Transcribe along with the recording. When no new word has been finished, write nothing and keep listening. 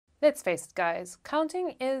Let's face it, guys,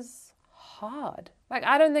 counting is hard. Like,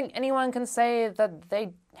 I don't think anyone can say that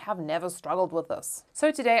they have never struggled with this.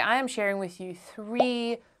 So today I am sharing with you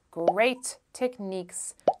 3 great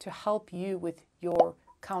techniques to help you with your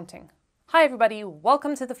counting. Hi everybody,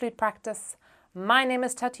 welcome to the Flute Practice. My name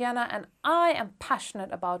is Tatiana and I am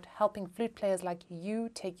passionate about helping flute players like you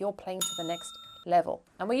take your playing to the next level.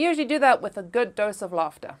 And we usually do that with a good dose of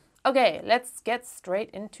laughter. Okay, let's get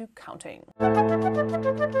straight into counting.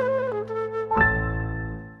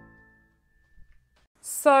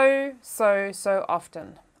 So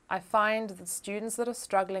often I find that students that are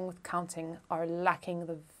struggling with counting are lacking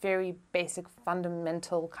the very basic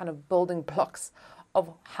fundamental kind of building blocks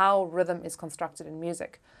of how rhythm is constructed in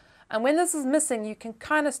music. And when this is missing, you can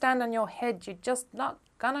kind of stand on your head, you're just not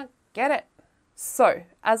gonna get it. So,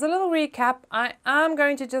 as a little recap, I am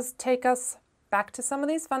going to just take us back to some of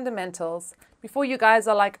these fundamentals before you guys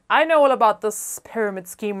are like, I know all about this pyramid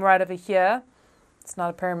scheme right over here. It's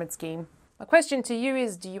not a pyramid scheme. My question to you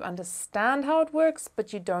is, do you understand how it works,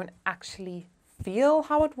 but you don't actually feel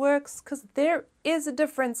how it works? Because there is a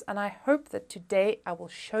difference, and I hope that today I will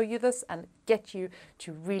show you this and get you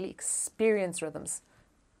to really experience rhythms,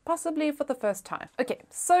 possibly for the first time. Okay,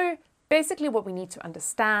 so basically what we need to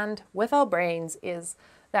understand with our brains is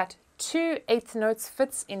that 2 eighth notes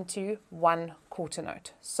fits into 1 quarter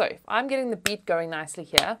note. So if I'm getting the beat going nicely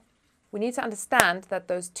here, we need to understand that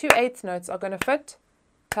those 2 eighth notes are going to fit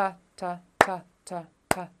ta, ta, ta, ta,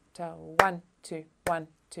 ta, ta, 1, 2, 1,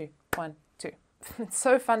 2, 1, 2. It's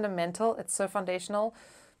so fundamental, it's so foundational,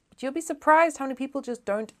 but you'll be surprised how many people just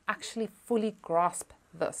don't actually fully grasp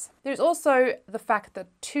this. There's also the fact that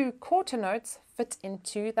 2 quarter notes fit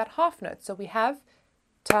into that half note. So we have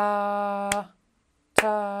ta,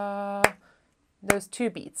 ta, those 2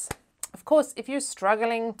 beats. Of course, if you're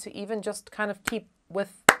struggling to even just kind of keep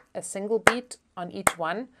with a single beat on each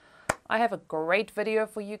one, I have a great video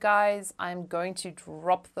for you guys. I'm going to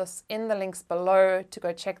drop this in the links below to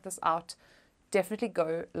go check this out. Definitely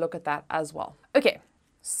go look at that as well. Okay,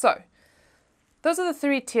 so those are the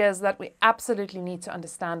 3 tiers that we absolutely need to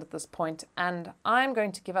understand at this point, and I'm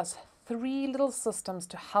going to give us 3 little systems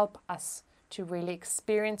to help us to really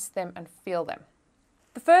experience them and feel them.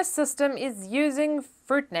 The first system is using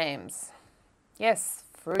fruit names. Yes,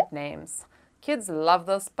 fruit names. Kids love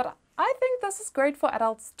this, but I think this is great for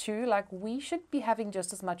adults too. Like, we should be having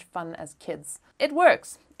just as much fun as kids. It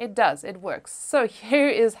works. It does. It works. So here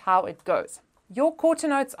is how it goes. Your quarter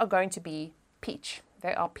notes are going to be peach.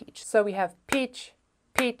 They are peach. So we have peach,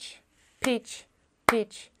 peach, peach,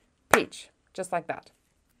 peach, peach, just like that.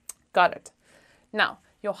 Got it. Now,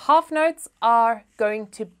 your half notes are going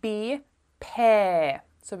to be pear.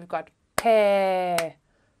 So we've got pear,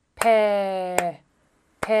 pear,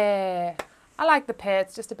 pear. I like the pear.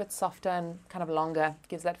 It's just a bit softer and kind of longer. It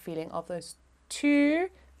gives that feeling of those 2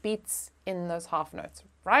 beats in those half notes,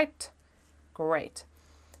 right? Great.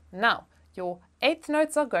 Now, your eighth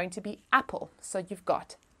notes are going to be apple. So you've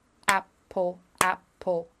got apple,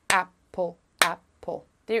 apple, apple, apple.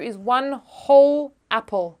 There is 1 whole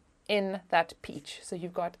apple in that peach. So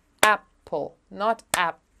you've got apple, not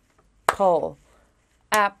apple,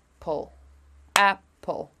 apple,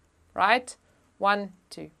 apple, right? 1,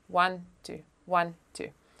 2, 1, 2, 1, 2.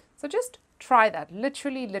 So just try that.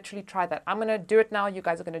 Literally try that. I'm going to do it now. You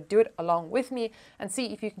guys are going to do it along with me and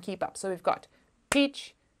see if you can keep up. So we've got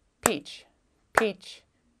peach, peach, peach,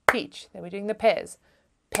 peach. Then we're doing the pears.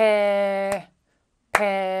 Pear,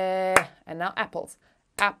 pear, and now apples.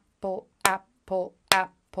 Apple, apple,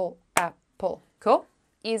 apple, apple. Cool?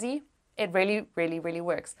 Easy. It really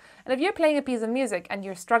works. And if you're playing a piece of music and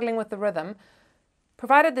you're struggling with the rhythm,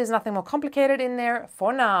 provided there's nothing more complicated in there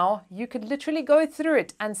for now, you could literally go through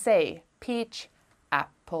it and say peach,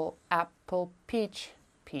 apple, apple, peach,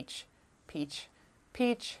 peach, peach,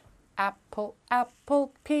 peach, apple,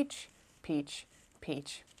 apple, peach, peach,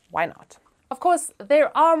 peach. Why not? Of course,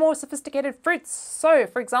 there are more sophisticated fruits. So,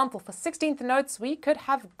 for example, for 16th notes, we could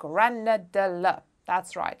have granadella.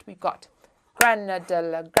 That's right, we've got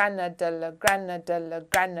granadella, granadella, granadella,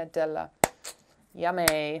 granadella.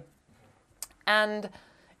 Yummy. And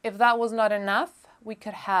if that was not enough, we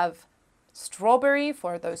could have strawberry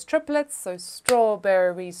for those triplets. So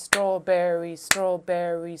strawberry, strawberry,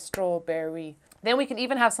 strawberry, strawberry. Then we can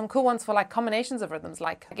even have some cool ones for like combinations of rhythms.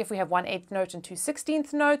 Like if we have 1 8th note and 2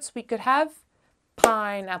 16th notes, we could have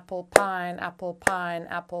pineapple, pineapple,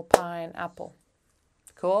 pineapple, pineapple.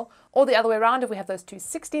 Cool. Or the other way around, if we have those 2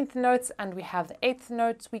 16th notes and we have the 8th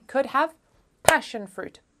notes, we could have passion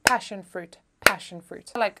fruit, passion fruit, passion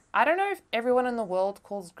fruit. Like, I don't know if everyone in the world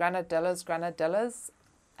calls granadellas,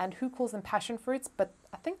 and who calls them passion fruits, but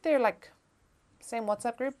I think they're like same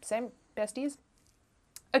WhatsApp group, same besties.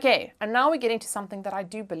 Okay, and now we're getting to something that I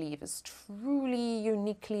do believe is truly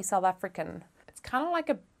uniquely South African. It's kind of like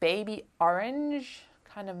a baby orange,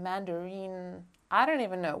 kind of mandarin. I don't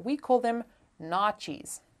even know. We call them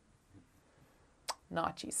nachis.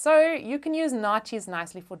 Nachis. So you can use nachis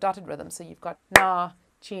nicely for dotted rhythm. So you've got na,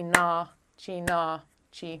 chi.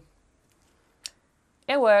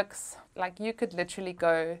 It works. Like you could literally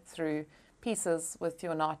go through pieces with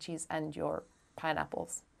your nachis and your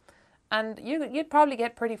pineapples. And you'd probably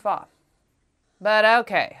get pretty far. But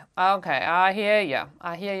okay, I hear you.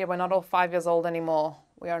 We're not all 5 years old anymore.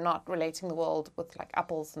 We are not relating the world with like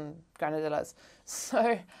apples and granadillas.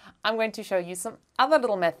 So I'm going to show you some other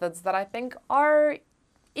little methods that I think are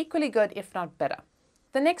equally good, if not better.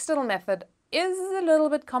 The next little method is a little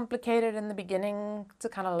bit complicated in the beginning to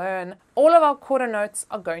kind of learn. All of our quarter notes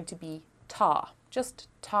are going to be ta. Just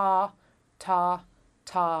ta, ta,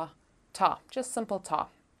 ta, ta. Just simple ta.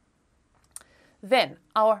 Then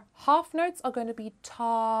our half notes are going to be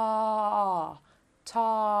ta,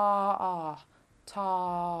 ta,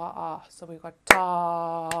 ta. So we've got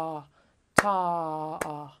ta,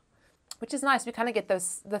 ta, which is nice. We kind of get the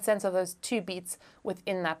sense of those two beats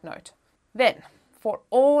within that note. Then for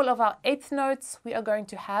all of our eighth notes, we are going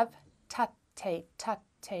to have tate, tate,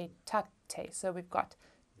 tate. So we've got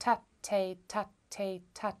tate, tate, tate.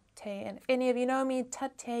 And if any of you know me,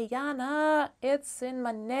 Tateyana, it's in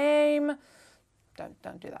my name.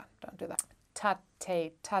 Don't do that. Don't do that.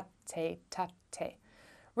 Tate, tate, tate.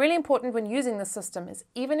 Really important when using this system is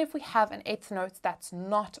even if we have an eighth note that's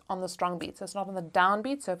not on the strong beat, so it's not on the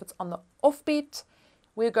downbeat, so if it's on the offbeat,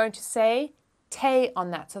 we're going to say te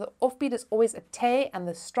on that. So the offbeat is always a te and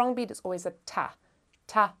the strong beat is always a ta,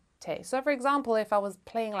 ta, te. So for example, if I was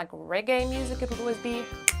playing like reggae music, it would always be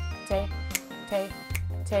te, te,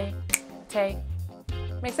 te, te.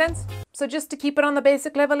 Make sense? So just to keep it on the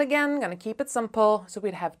basic level again, I'm going to keep it simple. So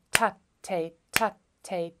we'd have ta, te, ta,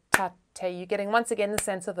 te, ta, te. You're getting once again the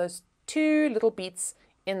sense of those two little beats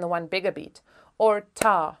in the one bigger beat. Or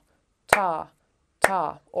ta, ta,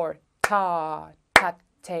 ta. Or ta, ta,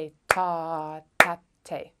 te, ta, ta,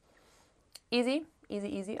 te. Easy, easy,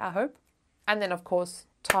 easy, I hope. And then of course,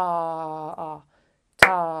 ta,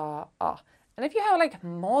 ta, And if you have like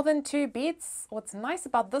more than two beats, what's nice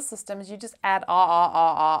about this system is you just add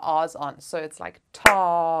ahs on. So it's like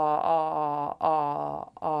ta,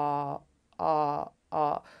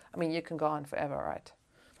 I mean, you can go on forever, right?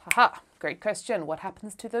 Haha, great question. What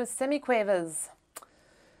happens to those semiquavers?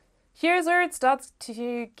 Here's where it starts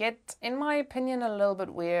to get, in my opinion, a little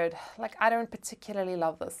bit weird. Like, I don't particularly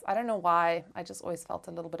love this. I don't know why. I just always felt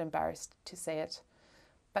a little bit embarrassed to say it.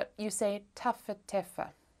 But you say taffa tefa.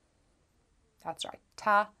 That's right.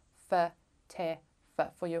 Ta-fa,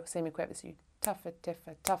 te-fa for your semiquavers. You taffa,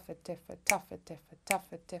 tefa, taffa, tefa, taffa, tefa,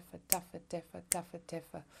 taffa, tefa, taffa, tefa, taffa,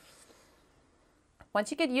 tefa.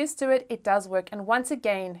 Once you get used to it, it does work. And once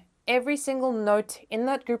again, every single note in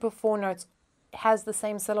that group of four notes has the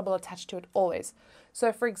same syllable attached to it always.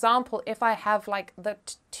 So for example, if I have like the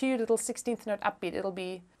two little 16th note upbeat, it'll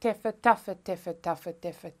be tefa, taffa, tefa, taffa,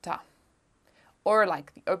 tefa, ta. Or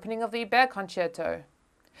like the opening of the bear concerto.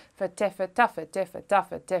 For tefa, taffa, tefa,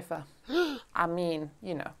 taffa, tefa. I mean,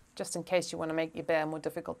 you know, just in case you want to make your bear more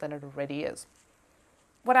difficult than it already is.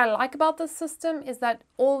 What I like about this system is that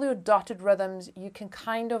all your dotted rhythms, you can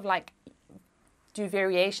kind of like do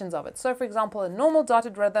variations of it. So for example, a normal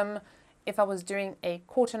dotted rhythm, if I was doing a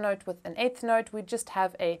quarter note with an eighth note, we'd just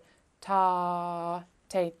have a ta,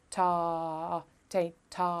 te, ta, te,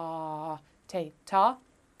 ta, te, ta.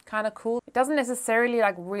 Kind of cool. It doesn't necessarily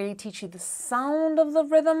like really teach you the sound of the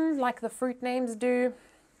rhythm like the fruit names do,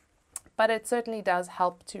 but it certainly does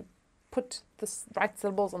help to put the right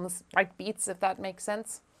syllables on the right beats, if that makes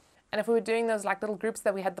sense. And if we were doing those like little groups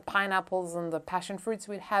that we had the pineapples and the passion fruits,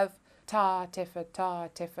 we'd have ta, tefa, ta,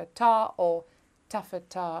 or taffa,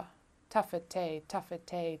 ta, taffa, te, taffa,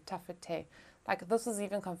 te, taffa, te. Like this is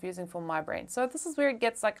even confusing for my brain. So this is where it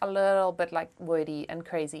gets like a little bit like wordy and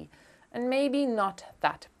crazy. And maybe not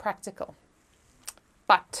that practical.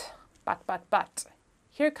 But,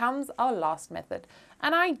 here comes our last method.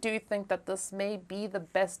 And I do think that this may be the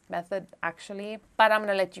best method actually, but I'm going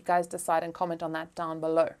to let you guys decide and comment on that down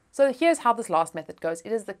below. So here's how this last method goes.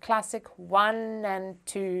 It is the classic 1 and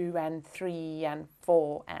 2 and 3 and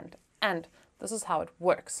 4 and. This is how it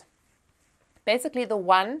works. Basically the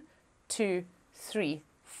 1, 2, 3,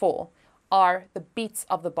 4 are the beats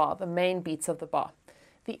of the bar, the main beats of the bar.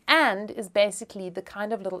 The and is basically the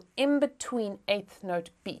kind of little in-between eighth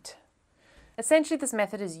note beat. Essentially, this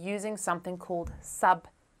method is using something called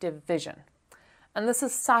subdivision. And this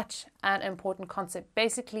is such an important concept,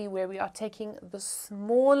 basically where we are taking the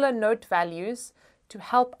smaller note values to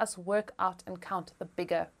help us work out and count the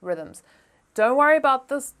bigger rhythms. Don't worry about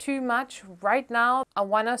this too much. Right now, I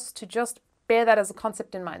want us to just bear that as a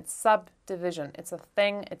concept in mind. Subdivision. It's a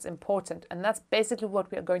thing, it's important. And that's basically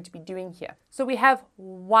what we are going to be doing here. So we have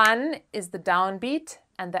 1 is the downbeat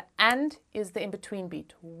and the and is the in-between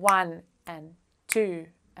beat. 1 and 2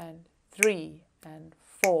 and 3 and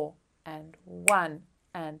 4 and 1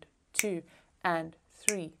 and 2 and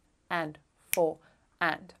 3 and 4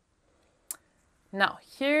 and. Now,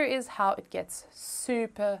 here is how it gets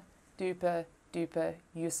super duper duper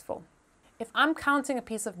useful. If I'm counting a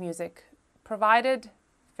piece of music, provided,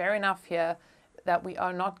 fair enough here, that we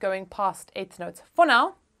are not going past eighth notes. For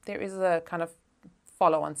now, there is a kind of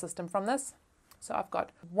follow-on system from this. So I've got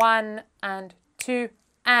 1 and 2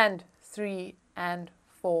 and 3 and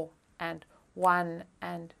 4 and 1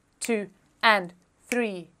 and 2 and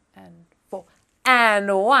 3 and 4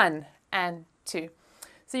 and 1 and 2.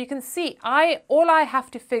 So you can see, all I have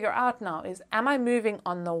to figure out now is, am I moving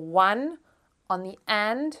on the 1, on the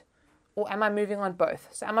and, or am I moving on both?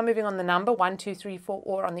 So am I moving on the number 1, 2, 3, 4,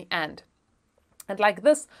 or on the and? And like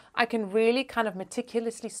this, I can really kind of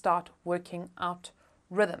meticulously start working out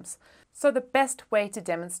rhythms. So the best way to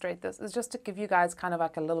demonstrate this is just to give you guys kind of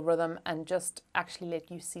like a little rhythm and just actually let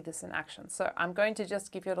you see this in action. So I'm going to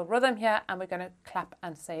just give you a little rhythm here, and we're going to clap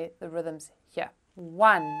and say the rhythms here.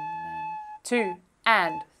 1 and 2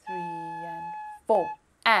 and 3 and 4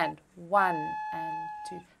 and 1 and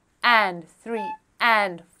 2 and 3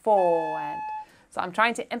 and 4 and. So I'm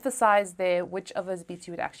trying to emphasize there which of those beats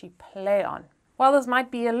you would actually play on. While this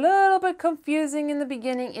might be a little bit confusing in the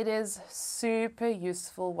beginning, it is super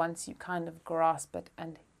useful once you kind of grasp it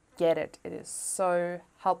and get it. It is so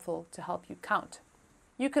helpful to help you count.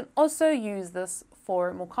 You can also use this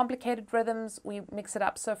for more complicated rhythms. We mix it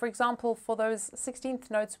up. So for example, for those 16th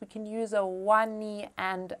notes, we can use a 1E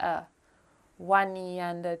and a 1E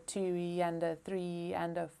and a 2E and a 3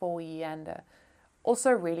 and a 4E and a.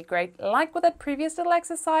 Also really great. Like with that previous little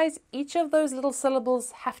exercise, each of those little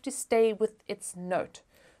syllables have to stay with its note.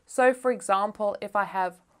 So for example, if I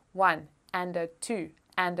have 1 and a 2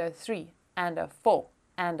 and a 3 and a 4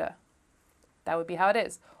 and a, that would be how it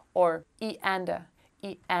is. Or E and a,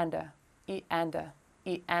 E and a, E and a,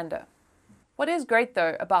 E and a. What is great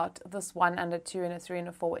though about this 1 and a 2 and a 3 and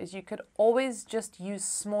a 4 is you could always just use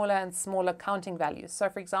smaller and smaller counting values. So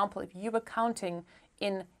for example, if you were counting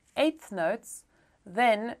in eighth notes,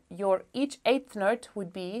 then each eighth note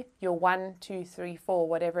would be your 1, 2, 3, 4,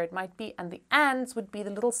 whatever it might be, and the ands would be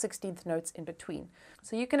the little 16th notes in between.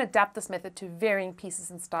 So you can adapt this method to varying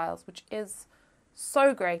pieces and styles, which is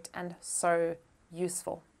so great and so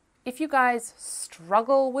useful. If you guys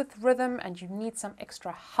struggle with rhythm and you need some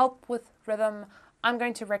extra help with rhythm, I'm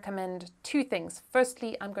going to recommend 2 things.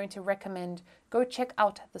 Firstly, I'm going to recommend go check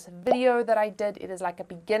out this video that I did. It is like a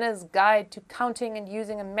beginner's guide to counting and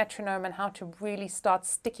using a metronome and how to really start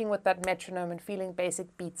sticking with that metronome and feeling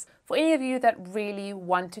basic beats. For any of you that really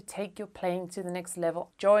want to take your playing to the next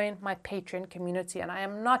level, join my Patreon community. And I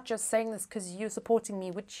am not just saying this because you're supporting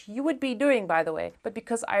me, which you would be doing, by the way, but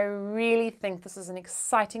because I really think this is an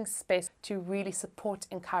exciting space to really support,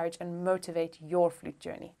 encourage, and motivate your flute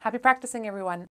journey. Happy practicing, everyone.